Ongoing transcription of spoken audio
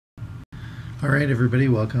All right, everybody,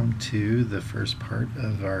 welcome to the first part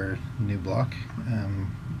of our new block.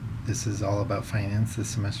 This is all about finance.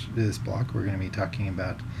 This block, we're going to be talking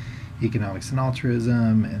about economics and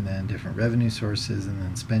altruism, and then different revenue sources, and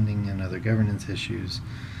then spending and other governance issues.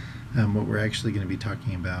 What we're actually going to be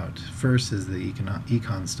talking about first is the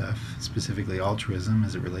econ stuff, specifically altruism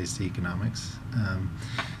as it relates to economics.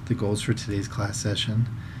 The goals for today's class session: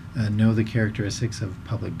 know the characteristics of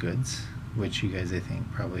public goods, which you guys, I think,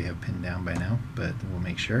 probably have pinned down by now, but we'll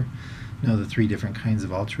make sure. Know the three different kinds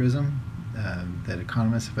of altruism that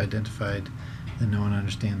economists have identified, and know and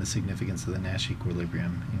understand the significance of the Nash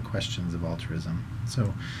equilibrium in questions of altruism.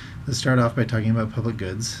 So let's start off by talking about public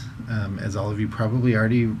goods. As all of you probably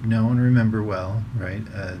already know and remember well, right,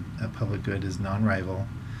 a public good is non-rival,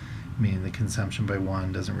 meaning the consumption by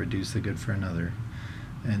one doesn't reduce the good for another.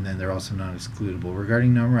 And then they're also non-excludable.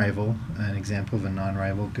 Regarding non-rival, an example of a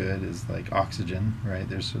non-rival good is like oxygen, right?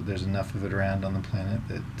 There's enough of it around on the planet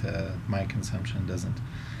that my consumption doesn't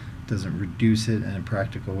reduce it in a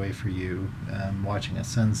practical way for you. Watching a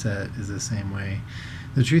sunset is the same way.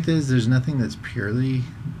 The truth is, there's nothing that's purely,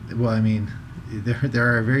 well, I mean,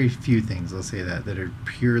 there are very few things, I'll say that are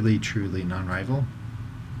purely, truly non-rival.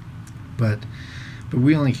 But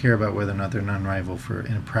we only care about whether or not they're non-rival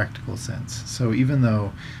in a practical sense. So even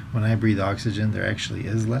though when I breathe oxygen, there actually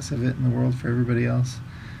is less of it in the world for everybody else,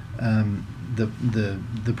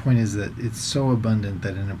 the point is that it's so abundant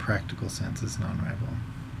that in a practical sense it's non-rival.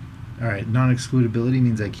 All right, non-excludability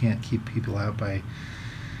means I can't keep people out by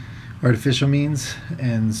artificial means,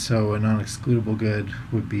 and so a non-excludable good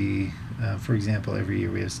would be, for example, every year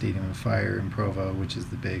we have Stadium of Fire in Provo, which is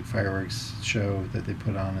the big fireworks show that they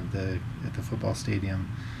put on at the football stadium.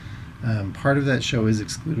 Part of that show is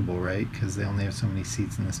excludable, right? Because they only have so many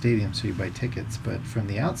seats in the stadium, so you buy tickets. But from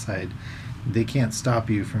the outside, they can't stop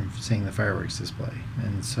you from seeing the fireworks display.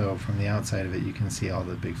 And so from the outside of it, you can see all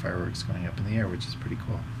the big fireworks going up in the air, which is pretty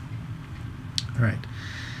cool. All right.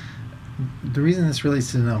 The reason this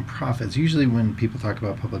relates to nonprofits, usually when people talk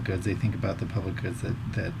about public goods, they think about the public goods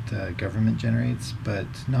that government generates, but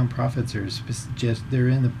nonprofits are they're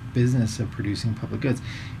in the business of producing public goods,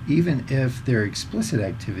 even if their explicit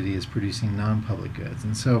activity is producing non-public goods.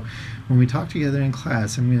 And so when we talk together in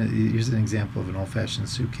class, here's an example of an old-fashioned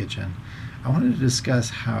soup kitchen. I wanted to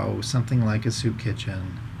discuss how something like a soup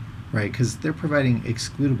kitchen, right, because they're providing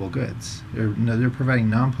excludable goods. They're providing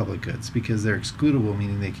non-public goods because they're excludable,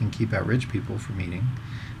 meaning they can keep out rich people from eating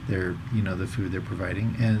the food they're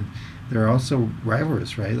providing, and they're also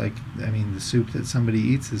rivalrous, right? Like, the soup that somebody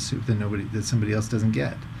eats is soup that somebody else doesn't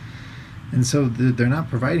get, and so they're not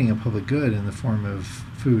providing a public good in the form of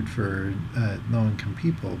food for low-income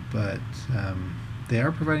people, but they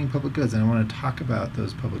are providing public goods, and I want to talk about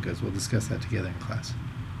those public goods. We'll discuss that together in class.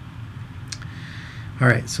 All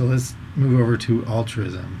right, so let's move over to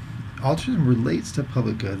altruism. Altruism relates to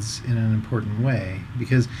public goods in an important way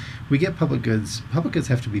because we get public goods. Public goods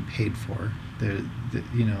have to be paid for.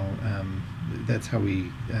 That's how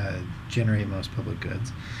we generate most public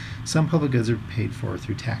goods. Some public goods are paid for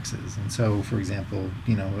through taxes, and so, for example,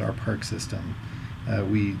 our park system,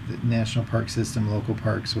 the national park system, local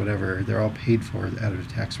parks, whatever, they're all paid for out of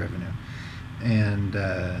tax revenue.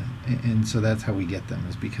 And so that's how we get them,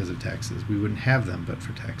 is because of taxes. We wouldn't have them but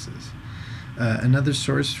for taxes. Another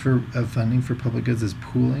source of funding for public goods is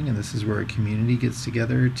pooling, and this is where a community gets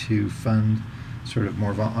together to fund sort of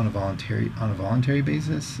more on a voluntary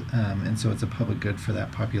basis, and so it's a public good for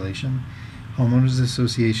that population. Homeowners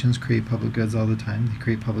associations create public goods all the time. They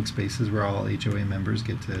create public spaces where all HOA members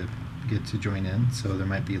get to join in. So there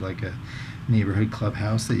might be like a neighborhood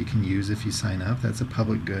clubhouse that you can use if you sign up. That's a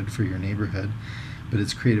public good for your neighborhood, but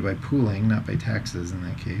it's created by pooling, not by taxes in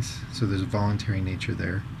that case. So there's a voluntary nature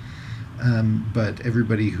there. But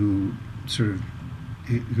everybody who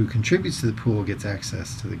contributes to the pool gets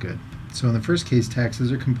access to the good. So in the first case,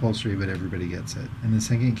 taxes are compulsory, but everybody gets it. In the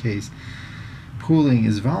second case, pooling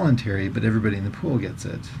is voluntary, but everybody in the pool gets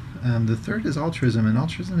it. The third is altruism, and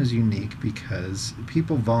altruism is unique because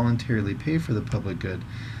people voluntarily pay for the public good,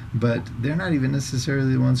 but they're not even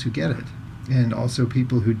necessarily the ones who get it. And also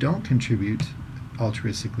people who don't contribute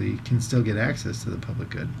altruistically can still get access to the public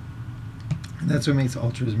good. And that's what makes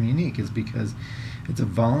altruism unique, is because it's a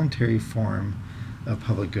voluntary form of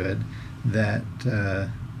public good that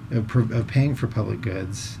of paying for public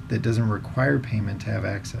goods that doesn't require payment to have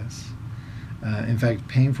access. In fact,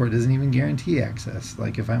 paying for it doesn't even guarantee access.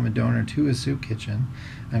 Like if I'm a donor to a soup kitchen,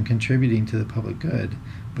 I'm contributing to the public good,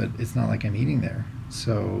 but it's not like I'm eating there.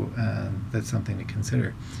 So that's something to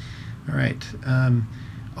consider. All right.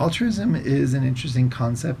 Altruism is an interesting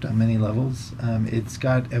concept on many levels. It's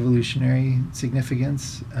got evolutionary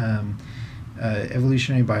significance.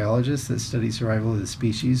 Evolutionary biologists that study survival of the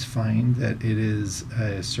species find that it is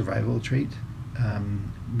a survival trait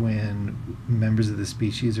when members of the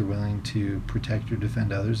species are willing to protect or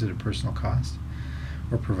defend others at a personal cost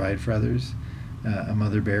or provide for others. A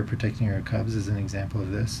mother bear protecting her cubs is an example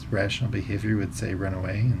of this. Rational behavior would say run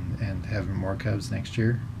away and have more cubs next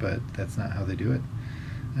year, but that's not how they do it.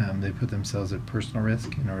 They put themselves at personal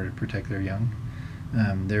risk in order to protect their young.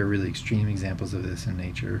 There are really extreme examples of this in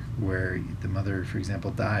nature where the mother, for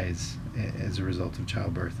example, dies as a result of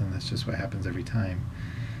childbirth, and that's just what happens every time.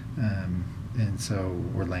 And so,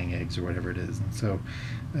 or laying eggs or whatever it is. And so,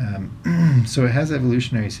 so it has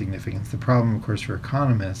evolutionary significance. The problem, of course, for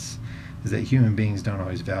economists is that human beings don't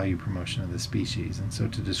always value promotion of the species. And so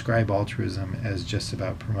to describe altruism as just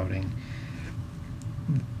about promoting,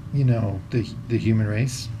 the human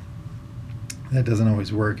race, that doesn't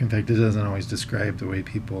always work. In fact, it doesn't always describe the way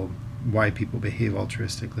why people behave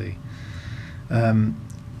altruistically.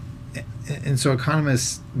 And so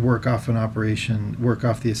economists work off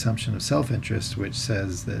the assumption of self-interest, which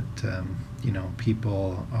says that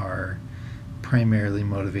people are primarily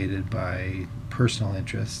motivated by personal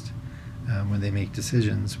interest when they make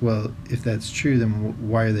decisions. Well, if that's true, then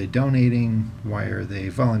why are they donating? Why are they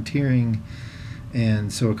volunteering?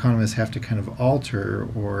 And so economists have to kind of alter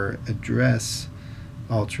or address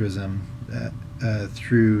altruism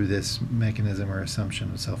through this mechanism or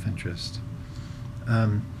assumption of self-interest.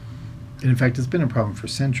 And in fact, it's been a problem for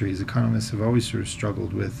centuries. Economists have always sort of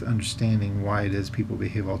struggled with understanding why it is people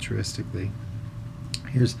behave altruistically.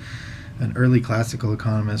 Here's an early classical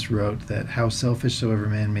economist wrote that how selfish soever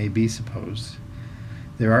man may be supposed,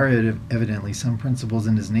 there are evidently some principles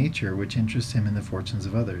in his nature which interest him in the fortunes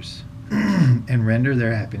of others, and render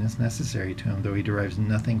their happiness necessary to him, though he derives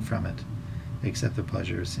nothing from it except the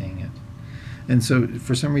pleasure of seeing it. And so,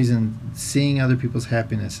 for some reason, seeing other people's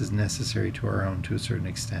happiness is necessary to our own to a certain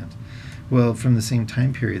extent. Well, from the same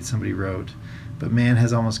time period, somebody wrote, but man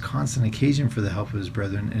has almost constant occasion for the help of his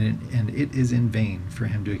brethren, and it is in vain for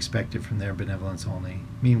him to expect it from their benevolence only.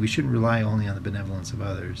 Meaning we shouldn't rely only on the benevolence of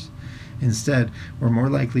others. Instead, we're more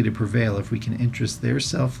likely to prevail if we can interest their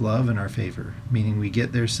self-love in our favor, meaning we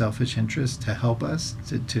get their selfish interest to help us,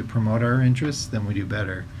 to promote our interests, then we do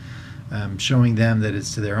better, showing them that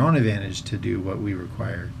it's to their own advantage to do what we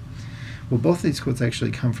require. Well, both these quotes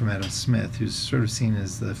actually come from Adam Smith, who's sort of seen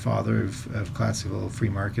as the father of classical free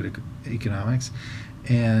market economics,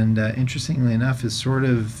 and interestingly enough is sort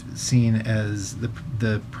of seen as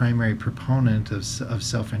the primary proponent of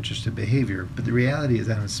self-interested behavior. But the reality is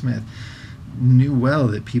Adam Smith knew well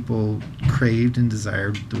that people craved and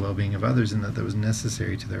desired the well-being of others and that was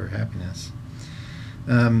necessary to their happiness.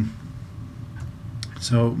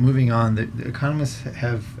 So moving on, the economists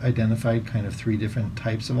have identified kind of three different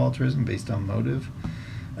types of altruism based on motive.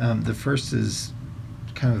 The first is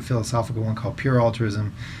kind of a philosophical one called pure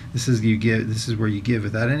altruism. This is where you give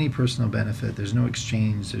without any personal benefit. There's no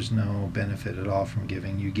exchange. There's no benefit at all from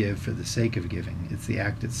giving. You give for the sake of giving. It's the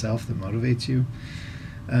act itself that motivates you.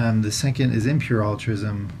 The second is impure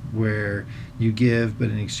altruism, where you give, but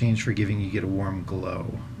in exchange for giving, you get a warm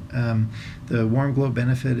glow. The warm glow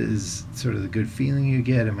benefit is sort of the good feeling you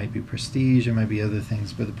get. It might be prestige, it might be other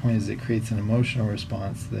things, but the point is it creates an emotional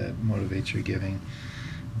response that motivates your giving.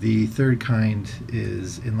 The third kind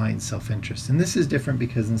is enlightened self-interest, and this is different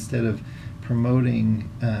because instead of promoting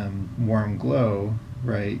warm glow,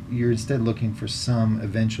 right, you're instead looking for some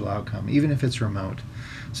eventual outcome, even if it's remote.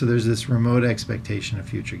 So there's this remote expectation of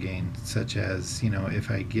future gain, such as,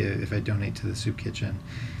 if I donate to the soup kitchen,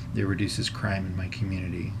 it reduces crime in my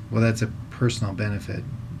community. Well, that's a personal benefit,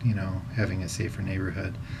 having a safer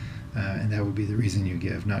neighborhood, and that would be the reason you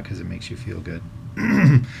give, not because it makes you feel good.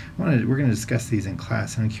 We're going to discuss these in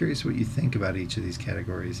class, and I'm curious what you think about each of these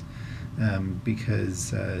categories,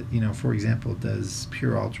 because, for example, does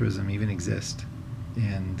pure altruism even exist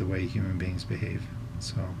in the way human beings behave?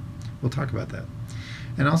 So we'll talk about that.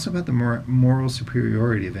 And also about the moral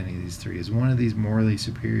superiority of any of these three. Is one of these morally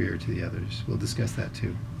superior to the others? We'll discuss that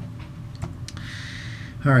too.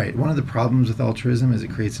 All right, one of the problems with altruism is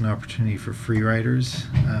it creates an opportunity for free riders.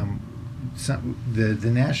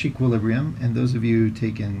 The Nash equilibrium, and those of you who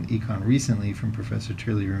taken econ recently from Professor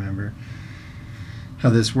Turley remember how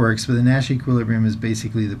this works, but the Nash equilibrium is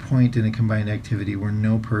basically the point in a combined activity where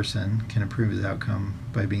no person can improve his outcome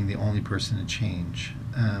by being the only person to change.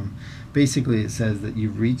 Basically, it says that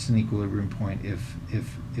you've reached an equilibrium point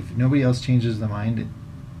if nobody else changes their mind,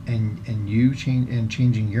 and you change, and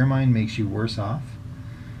changing your mind makes you worse off,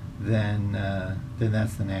 then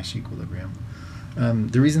that's the Nash equilibrium.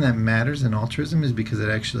 The reason that matters in altruism is because it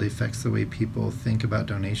actually affects the way people think about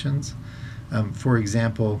donations. For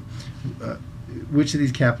example, which of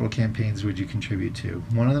these capital campaigns would you contribute to?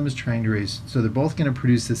 One of them is trying to raise, so they're both going to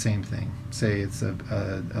produce the same thing. Say it's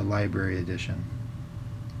a library edition.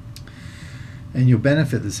 And you'll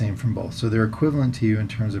benefit the same from both. So they're equivalent to you in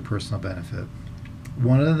terms of personal benefit.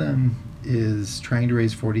 One of them is trying to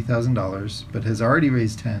raise $40,000 but has already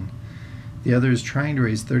raised 10. The other is trying to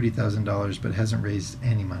raise $30,000 but hasn't raised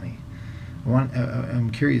any money. I'm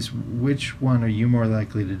curious, which one are you more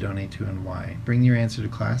likely to donate to and why? Bring your answer to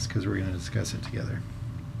class because we're going to discuss it together.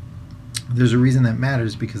 There's a reason that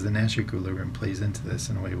matters because the Nash equilibrium plays into this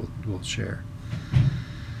in a way we'll share.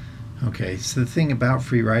 Okay, so the thing about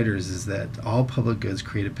free riders is that all public goods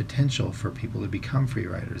create a potential for people to become free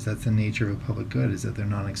riders. That's the nature of a public good, is that they're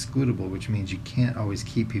non-excludable, which means you can't always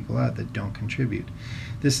keep people out that don't contribute.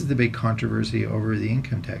 This is the big controversy over the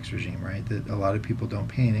income tax regime, right? That a lot of people don't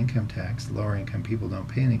pay an income tax. Lower income people don't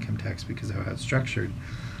pay an income tax because of how it's structured.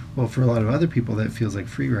 Well, for a lot of other people, that feels like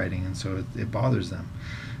free riding, and so it bothers them.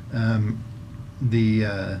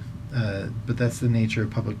 But that's the nature of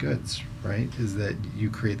public goods, right? Is that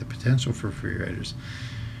you create the potential for free riders,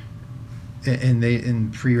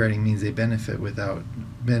 and free riding means they benefit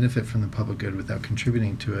from the public good without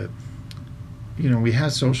contributing to it. You know, we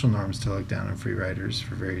have social norms to look down on free riders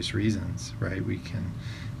for various reasons, right? We can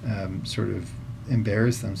sort of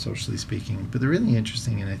embarrass them, socially speaking. But the really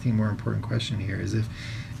interesting and I think more important question here is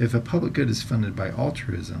if a public good is funded by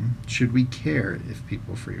altruism, should we care if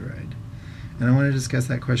people free ride? And I want to discuss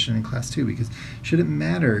that question in class too, because should it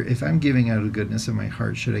matter if I'm giving out of the goodness of my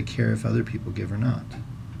heart, should I care if other people give or not?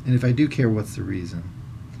 And if I do care, what's the reason?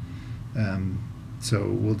 So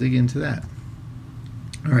we'll dig into that.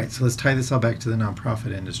 All right, so let's tie this all back to the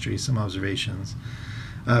nonprofit industry, some observations.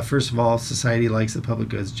 First of all, society likes the public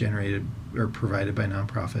goods generated or provided by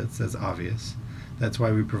nonprofits. That's obvious. That's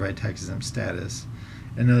why we provide tax-exempt status.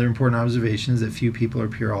 Another important observation is that few people are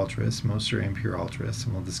pure altruists. Most are impure altruists,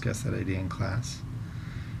 and we'll discuss that idea in class.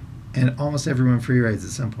 And almost everyone free rides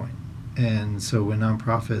at some point. And so when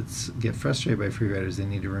nonprofits get frustrated by free riders, they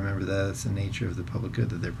need to remember that that's the nature of the public good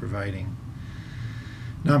that they're providing.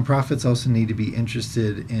 Nonprofits also need to be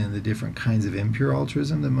interested in the different kinds of impure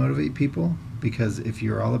altruism that motivate people, because if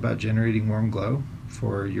you're all about generating warm glow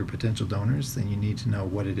for your potential donors, then you need to know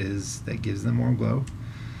what it is that gives them warm glow.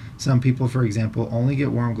 Some people, for example, only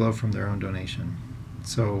get warm glow from their own donation.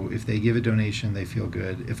 So if they give a donation, they feel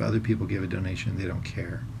good. If other people give a donation, they don't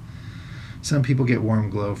care. Some people get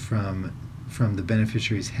warm glow from the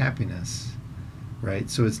beneficiary's happiness, right?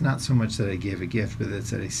 So it's not so much that I give a gift, but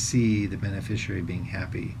it's that I see the beneficiary being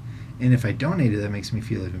happy. And if I donate it, that makes me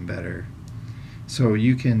feel even better. So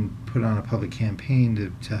you can put on a public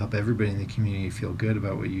campaign to help everybody in the community feel good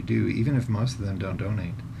about what you do, even if most of them don't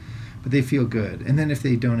donate. But they feel good. And then if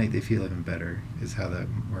they donate, they feel even better, is how that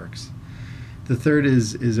works. The third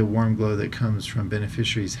is a warm glow that comes from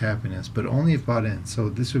beneficiaries' happiness, but only if bought in. So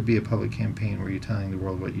this would be a public campaign where you're telling the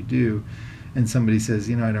world what you do, and somebody says,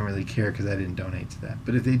 you know, I don't really care because I didn't donate to that.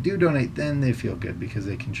 But if they do donate, then they feel good because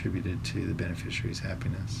they contributed to the beneficiary's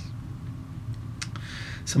happiness.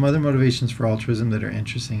 Some other motivations for altruism that are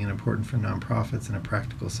interesting and important for nonprofits in a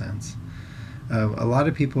practical sense. A lot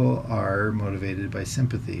of people are motivated by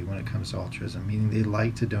sympathy when it comes to altruism, meaning they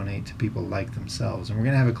like to donate to people like themselves. And we're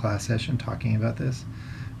going to have a class session talking about this.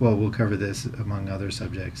 Well, we'll cover this among other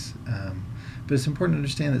subjects. But it's important to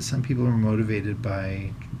understand that some people are motivated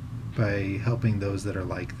by helping those that are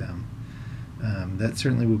like them. That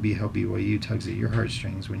certainly will be how BYU tugs at your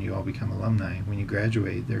heartstrings when you all become alumni. When you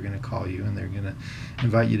graduate, they're going to call you and they're going to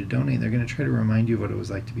invite you to donate. They're going to try to remind you of what it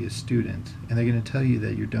was like to be a student. And they're going to tell you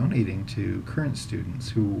that you're donating to current students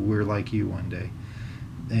who were like you one day.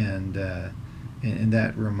 And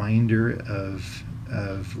that reminder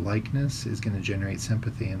of likeness is going to generate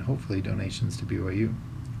sympathy and hopefully donations to BYU.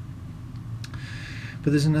 But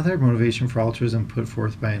there's another motivation for altruism put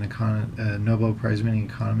forth by a Nobel Prize-winning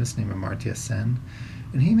economist named Amartya Sen.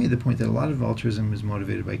 And he made the point that a lot of altruism is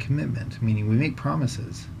motivated by commitment, meaning we make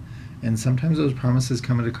promises. And sometimes those promises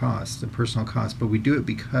come at a cost, a personal cost, but we do it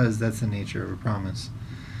because that's the nature of a promise.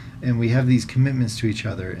 And we have these commitments to each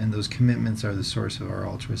other, and those commitments are the source of our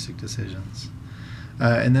altruistic decisions.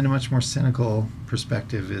 And then a much more cynical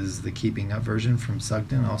perspective is the keeping up version from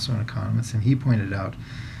Sugden, also an economist, and he pointed out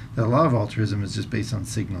that a lot of altruism is just based on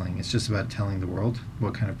signaling. It's just about telling the world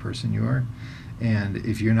what kind of person you are. And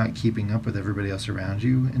if you're not keeping up with everybody else around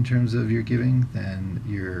you in terms of your giving, then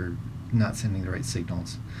you're not sending the right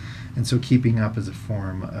signals. And so keeping up is a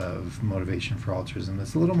form of motivation for altruism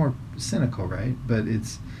that's a little more cynical, right? But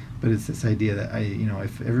it's this idea that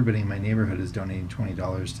if everybody in my neighborhood is donating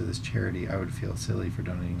 $20 to this charity, I would feel silly for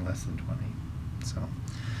donating less than 20. So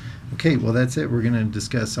Okay, well, that's it. We're going to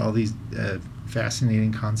discuss all these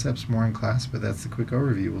fascinating concepts more in class, but that's the quick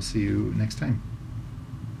overview. We'll see you next time.